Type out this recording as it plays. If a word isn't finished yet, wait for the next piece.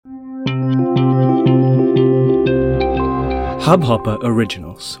Hubhopper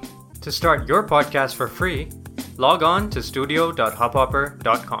Originals. To start your podcast for free, log on to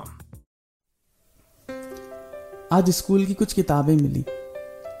studio.hubhopper.com. आज school की कुछ किताबें मिली,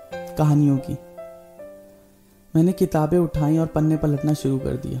 कहानियों की। मैंने किताबें उठाई और पन्ने पलटना शुरू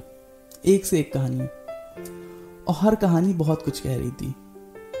कर दिया, एक से एक कहानी, और हर कहानी बहुत कुछ कह रही थी।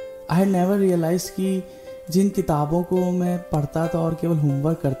 आई हैड नेवर रियलाइज कि जिन किताबों को मैं पढ़ता था और केवल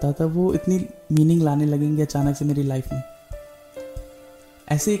होमवर्क करता था वो इतनी मीनिंग लाने लगेंगे अचानक से मेरी लाइफ में।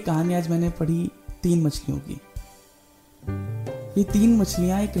 ऐसे एक कहानी आज मैंने पढ़ी 3 मछलियों की। ये 3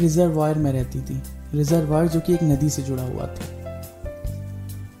 मछलियां एक रिजर्वायर में रहती थी, रिजर्वायर जो कि एक नदी से जुड़ा हुआ था।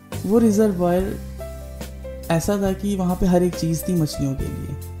 वो रिजर्वायर ऐसा था कि वहाँ पे हर एक चीज़ थी मछलियों के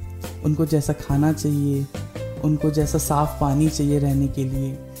लिए। उनको जैसा खाना चाहिए, उनको जैसा साफ पानी चाहिए रहने के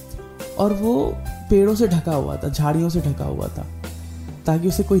लिए, और वो पेड़ों से ढका हुआ था, झाड़ियों से ढका हुआ था ताकि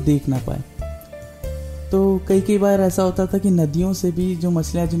उसे कोई देख ना पाए। तो कई बार ऐसा होता था कि नदियों से भी जो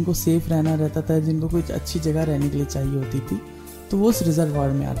मछलियाँ जिनको सेफ रहना रहता था, जिनको कोई अच्छी जगह रहने के लिए चाहिए होती थी, तो वो उस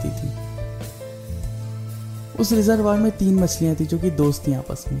रिजर्वायर में आती थी। उस रिजर्वायर में 3 मछलियाँ थी जो कि दोस्त थी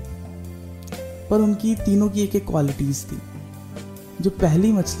आपस में, पर उनकी तीनों की एक एक क्वालिटीज़ थी। जो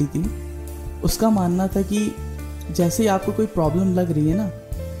पहली मछली थी उसका मानना था कि जैसे ही आपको कोई प्रॉब्लम लग रही है ना,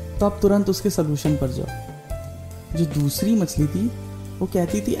 तो आप तुरंत उसके सलूशन पर जाओ। जो दूसरी मछली थी वो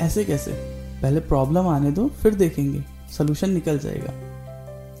कहती थी ऐसे कैसे, पहले प्रॉब्लम आने दो फिर देखेंगे, सलूशन निकल जाएगा।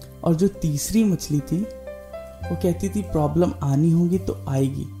 और जो तीसरी मछली थी वो कहती थी प्रॉब्लम आनी होगी तो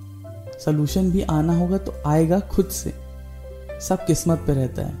आएगी, सलूशन भी आना होगा तो आएगा खुद से। सब किस्मत पे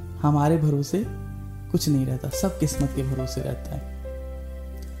रहता है, हमारे भरोसे कुछ नहीं रहता, सब किस्मत के भरोसे रहता है।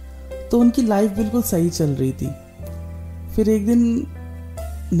 तो उनकी लाइफ बिल्कुल सही चल रही थी। फिर एक दिन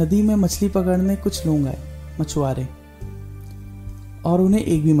नदी में मछली पकड़ने कुछ लोग आए, मछुआरे, और उन्हें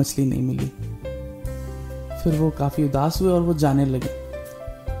एक भी मछली नहीं मिली। फिर वो काफ़ी उदास हुए और वो जाने लगे।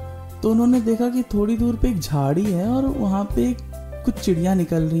 तो उन्होंने देखा कि थोड़ी दूर पे एक झाड़ी है और वहाँ पे कुछ चिड़िया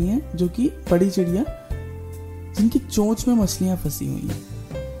निकल रही हैं, जो कि बड़ी चिड़िया जिनकी चोंच में मछलियाँ फंसी हुई हैं।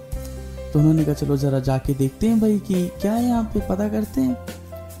 तो उन्होंने कहा चलो ज़रा जाके देखते हैं भाई कि क्या है यहाँ पे, पता करते हैं।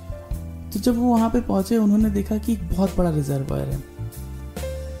 तो जब वो वहाँ पे पहुँचे उन्होंने देखा कि एक बहुत बड़ा रिजर्वायर है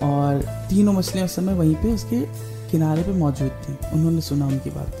और तीनों मछलियाँ उस समय वहीं पे उसके किनारे पे मौजूद थी। उन्होंने सुना उनकी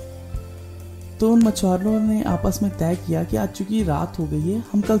बात, तो उन मछुआरों ने आपस में तय किया कि आज चूंकि रात हो गई है,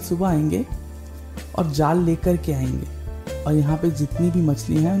 हम कल सुबह आएंगे और जाल लेकर के आएंगे और यहाँ पे जितनी भी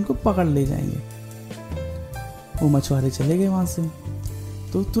मछलियाँ हैं उनको पकड़ ले जाएंगे। वो मछुआरे चले गए वहाँ से।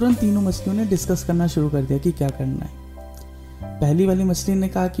 तो तुरंत तीनों मछलियों ने डिस्कस करना शुरू कर दिया कि क्या करना है। पहली वाली मछली ने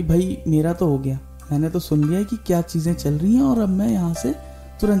कहा कि भाई मेरा तो हो गया, मैंने तो सुन लिया कि क्या चीज़ें चल रही हैं और अब मैं यहाँ से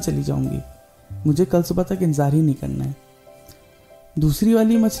तुरंत चली जाऊँगी, मुझे कल सुबह तक इंतजार ही नहीं करना है। दूसरी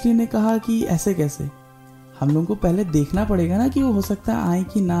वाली मछली ने कहा कि ऐसे कैसे, हम लोगों को पहले देखना पड़ेगा ना कि वो हो सकता है आए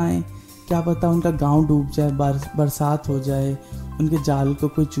कि ना आए, क्या पता उनका गांव डूब जाए, बरसात हो जाए, उनके जाल को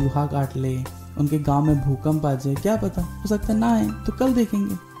कोई चूहा काट ले, उनके गांव में भूकंप आ जाए, क्या पता, हो सकता है ना आए, तो कल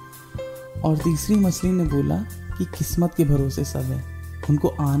देखेंगे। और तीसरी मछली ने बोला कि किस्मत के भरोसे सब है, उनको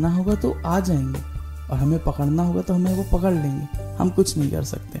आना होगा तो आ जाएंगे और हमें पकड़ना होगा तो हमें वो पकड़ लेंगे, हम कुछ नहीं कर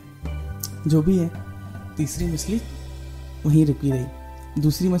सकते। जो भी है, तीसरी मछली वहीं रुकी रही,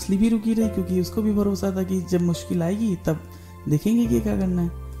 दूसरी मछली भी रुकी रही क्योंकि उसको भी भरोसा था कि जब मुश्किल आएगी तब देखेंगे कि क्या करना है।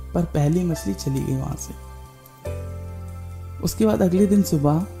 पर पहली मछली चली गई वहाँ से। उसके बाद अगले दिन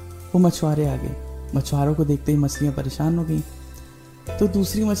सुबह वो मछुआरे आ गए। मछुआरों को देखते ही मछलियाँ परेशान हो गई। तो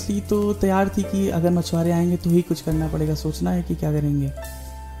दूसरी मछली तो तैयार थी कि अगर मछुआरे आएंगे तो ही कुछ करना पड़ेगा, सोचना है कि क्या करेंगे।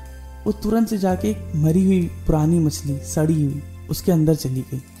 वो तुरंत से जाके एक मरी हुई पुरानी मछली, सड़ी हुई, उसके अंदर चली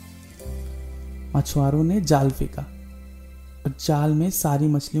गई। मछुआरों ने जाल फेंका और जाल में सारी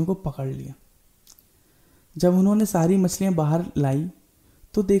मछलियों को पकड़ लिया। जब उन्होंने सारी मछलियां बाहर लाई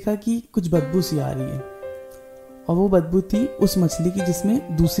तो देखा कि कुछ बदबू सी आ रही है, और वो बदबू थी उस मछली की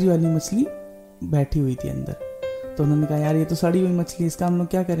जिसमें दूसरी वाली मछली बैठी हुई थी अंदर। तो उन्होंने कहा यार ये तो सड़ी हुई मछली, इसका हम लोग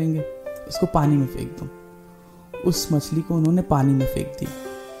क्या करेंगे, इसको पानी में फेंक दो। उस मछली को उन्होंने पानी में फेंक दी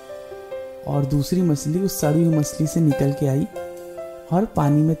और दूसरी मछली उस सड़ी हुई मछली से निकल के आई और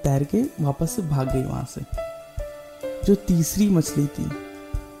पानी में तैर के वापस से भाग गई वहाँ से। जो तीसरी मछली थी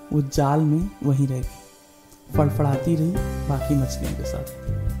वो जाल में वहीं रह गई, फड़फड़ाती रही बाकी मछलियों के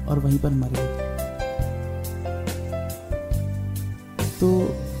साथ और वहीं पर मर गई। तो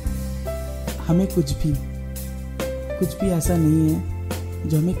हमें कुछ भी ऐसा नहीं है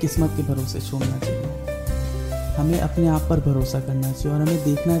जो हमें किस्मत के भरोसे छोड़ना चाहिए। हमें अपने आप पर भरोसा करना चाहिए और हमें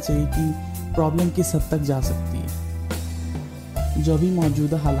देखना चाहिए कि प्रॉब्लम किस हद तक जा सकती है। जो अभी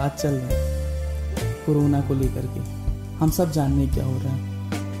मौजूदा हालात चल रहे हैं कोरोना को लेकर के, हम सब जानने क्या हो रहा है,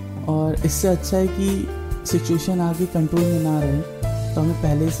 और इससे अच्छा है कि सिचुएशन आगे कंट्रोल में ना रहे तो हमें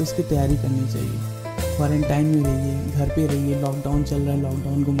पहले से उसकी तैयारी करनी चाहिए। क्वारंटाइन में रहिए, घर पे रहिए, लॉकडाउन चल रहा है,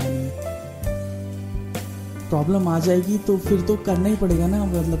 लॉकडाउन को मानिए। प्रॉब्लम आ जाएगी तो फिर तो करना ही पड़ेगा ना,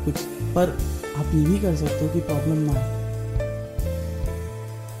 मतलब कुछ। पर आप ये भी कर सकते हो कि प्रॉब्लम ना आए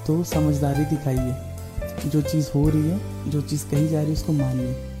तो समझदारी दिखाइए, जो चीज़ हो रही है, जो चीज़ कही जा रही है उसको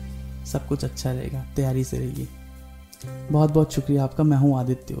मानिए, सब कुछ अच्छा रहेगा। तैयारी से रहिए। बहुत बहुत शुक्रिया आपका। मैं हूँ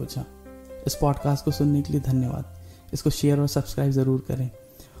आदित्य ओझा। इस पॉडकास्ट को सुनने के लिए धन्यवाद। इसको शेयर और सब्सक्राइब ज़रूर करें।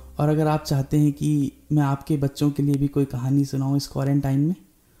 और अगर आप चाहते हैं कि मैं आपके बच्चों के लिए भी कोई कहानी सुनाऊँ इस क्वारंटाइन में,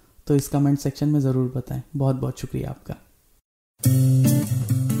 तो इस कमेंट सेक्शन में ज़रूर बताएं। बहुत बहुत शुक्रिया आपका।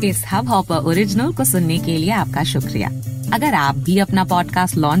 इस हब हॉपर ओरिजिनल को सुनने के लिए आपका शुक्रिया। अगर आप भी अपना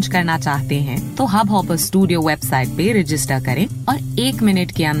पॉडकास्ट लॉन्च करना चाहते हैं तो हब हॉपर स्टूडियो वेबसाइट पे रजिस्टर करें और 1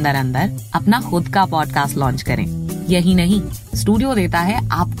 मिनट के अंदर अंदर अपना खुद का पॉडकास्ट लॉन्च करें। यही नहीं, स्टूडियो देता है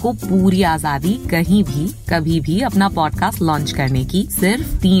आपको पूरी आजादी कहीं भी कभी भी अपना पॉडकास्ट लॉन्च करने की,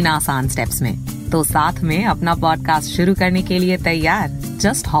 सिर्फ 3 आसान स्टेप्स में। तो साथ में अपना पॉडकास्ट शुरू करने के लिए तैयार?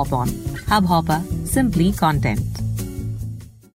 Just hop on Hub Hopper, simply content.